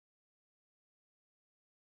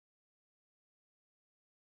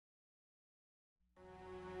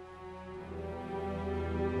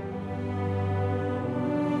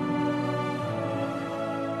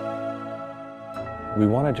We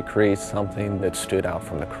wanted to create something that stood out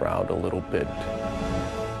from the crowd a little bit.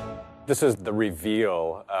 This is the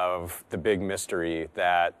reveal of the big mystery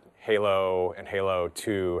that Halo and Halo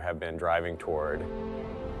 2 have been driving toward.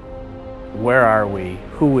 Where are we?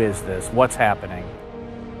 Who is this? What's happening?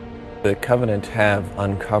 The Covenant have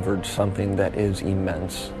uncovered something that is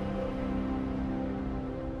immense.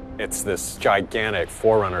 It's this gigantic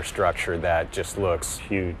Forerunner structure that just looks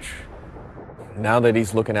huge. Now that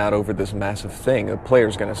he's looking out over this massive thing, the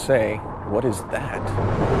player's going to say, what is that?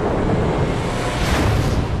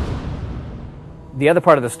 The other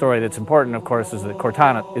part of the story that's important, of course, is that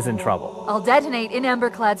Cortana is in trouble. I'll detonate in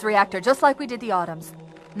Emberclad's reactor, just like we did the Autumns.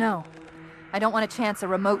 No, I don't want to chance a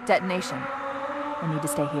remote detonation. I need to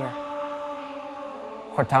stay here.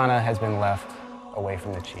 Cortana has been left away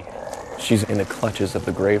from the Chief. She's in the clutches of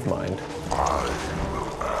the Gravemind.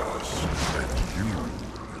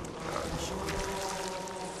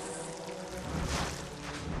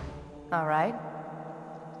 All right.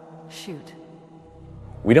 Shoot.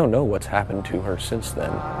 We don't know what's happened to her since then.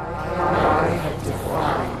 I have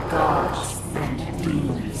defied gods and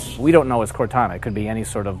demons. We don't know it's Cortana. It could be any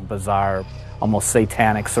sort of bizarre, almost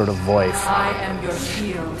satanic sort of voice. I am your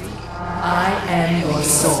shield. I am your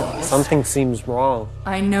sword. Something seems wrong.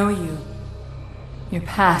 I know you. Your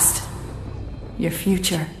past. Your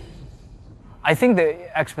future. I think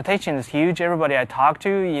the expectation is huge. Everybody I talk to,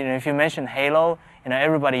 if you mention Halo,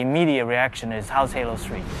 everybody immediate reaction is, how's Halo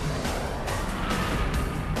 3?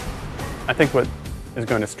 I think what is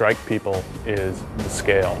going to strike people is the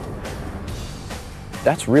scale.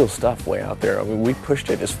 That's real stuff way out there. I mean, we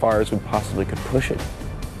pushed it as far as we possibly could push it.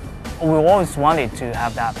 We always wanted to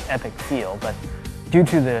have that epic feel, but due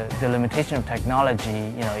to the limitation of technology,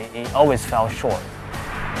 it always fell short.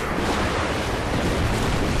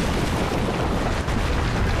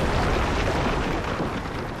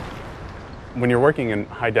 When you're working in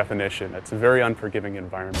high definition, it's a very unforgiving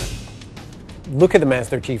environment. Look at the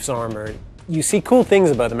Master Chief's armor. You see cool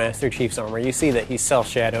things about the Master Chief's armor. You see that he's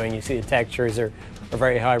self-shadowing. You see the textures are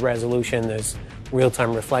very high resolution. There's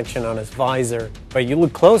real-time reflection on his visor. But you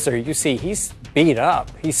look closer, you see he's beat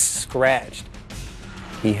up. He's scratched.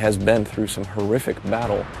 He has been through some horrific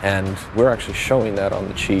battle, and we're actually showing that on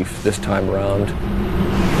the Chief this time around.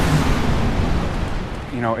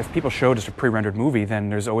 If people show just a pre-rendered movie, then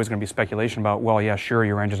there's always going to be speculation about, well, yeah, sure,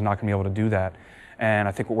 your engine's not going to be able to do that. And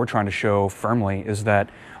I think what we're trying to show firmly is that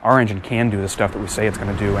our engine can do the stuff that we say it's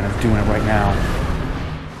going to do, and it's doing it right now.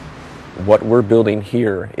 What we're building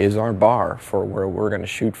here is our bar for where we're going to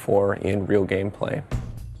shoot for in real gameplay.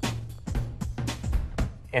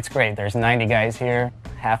 It's great. There's 90 guys here.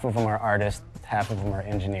 Half of them are artists, half of them are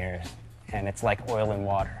engineers. And it's like oil and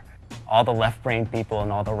water. All the left-brain people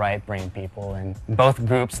and all the right-brain people, and both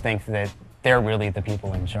groups think that they're really the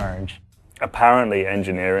people in charge. Apparently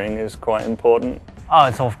engineering is quite important. Oh,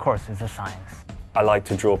 of course, it's a science. I like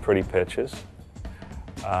to draw pretty pictures.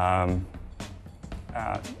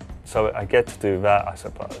 So I get to do that, I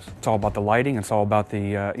suppose. It's all about the lighting. It's all about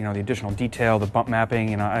the the additional detail, the bump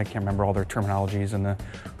mapping. I can't remember all their terminologies, and the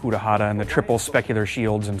huda hada and the triple specular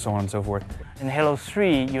shields and so on and so forth. In Halo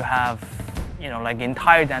 3, you have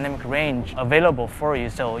entire dynamic range available for you.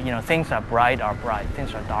 So things are bright,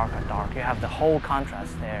 things are dark. You have the whole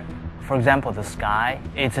contrast there. For example, the sky.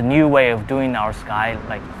 It's a new way of doing our sky,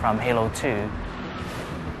 like from Halo 2.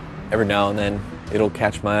 Every now and then, it'll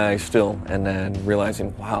catch my eye still, and then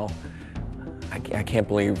realizing, wow, I can't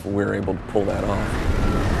believe we're able to pull that off.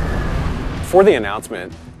 For the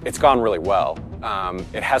announcement, it's gone really well.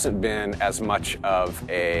 It hasn't been as much of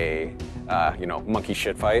a monkey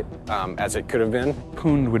shit fight as it could have been.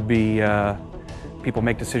 Pooned would be people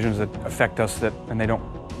make decisions that affect us and they don't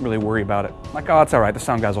really worry about it. Like, oh, it's all right, the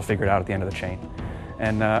sound guys will figure it out at the end of the chain.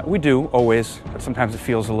 And we do, always, but sometimes it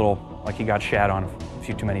feels a little like he got shat on a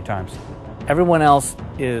few too many times. Everyone else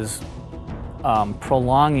is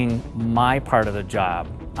prolonging my part of the job.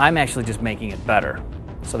 I'm actually just making it better.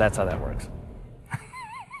 So that's how that works.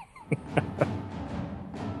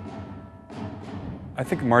 I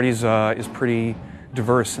think Marty's is pretty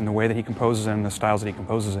diverse in the way that he composes and the styles that he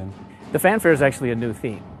composes in. The fanfare is actually a new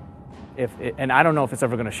theme. And I don't know if it's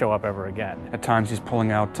ever going to show up ever again. At times he's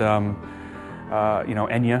pulling out,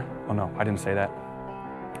 Enya. Oh no, I didn't say that.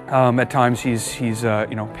 At times he's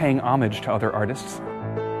paying homage to other artists.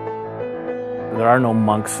 There are no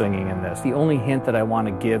monks singing in this. The only hint that I want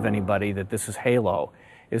to give anybody that this is Halo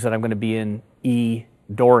is that I'm going to be in E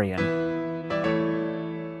Dorian.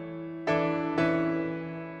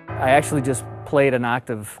 I actually just played an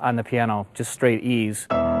octave on the piano, just straight E's.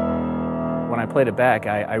 When I played it back,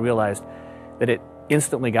 I realized that it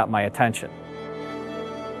instantly got my attention.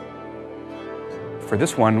 For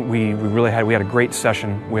this one, we had a great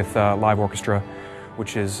session with live orchestra,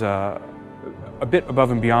 which is a bit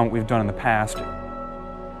above and beyond what we've done in the past.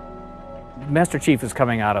 Master Chief is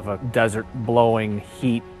coming out of a desert, blowing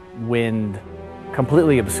heat, wind,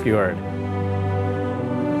 completely obscured.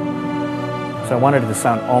 So I wanted it to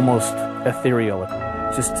sound almost ethereal,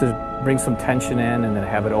 just to bring some tension in and then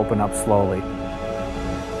have it open up slowly.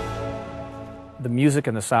 The music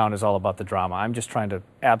and the sound is all about the drama. I'm just trying to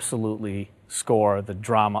absolutely score the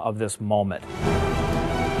drama of this moment.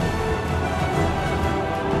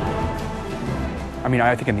 I mean,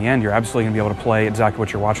 I think in the end, you're absolutely going to be able to play exactly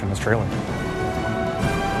what you're watching in this trailer.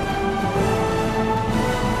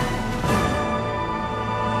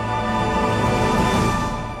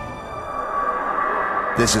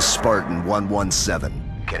 This is Spartan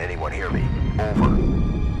 117. Can anyone hear me?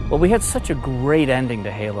 Over. Well, we had such a great ending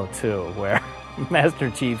to Halo 2, where Master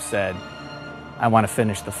Chief said, I want to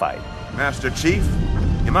finish the fight. Master Chief,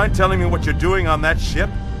 you mind telling me what you're doing on that ship?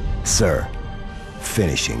 Sir,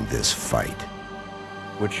 finishing this fight.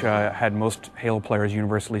 Which had most Halo players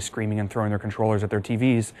universally screaming and throwing their controllers at their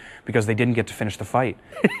TVs because they didn't get to finish the fight.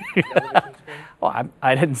 Well,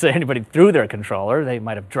 I didn't say anybody threw their controller. They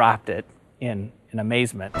might have dropped it in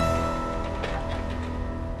amazement.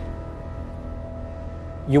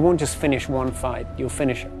 You won't just finish one fight, you'll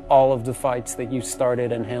finish all of the fights that you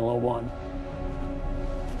started in Halo 1.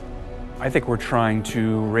 I think we're trying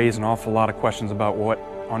to raise an awful lot of questions about what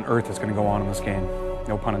on earth is going to go on in this game.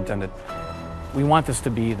 No pun intended. We want this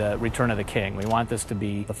to be the Return of the King. We want this to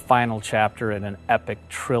be the final chapter in an epic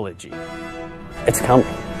trilogy. It's coming,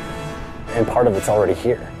 and part of it's already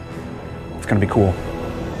here. It's going to be cool.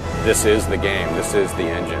 This is the game. This is the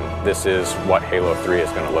engine. This is what Halo 3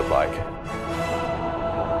 is going to look like.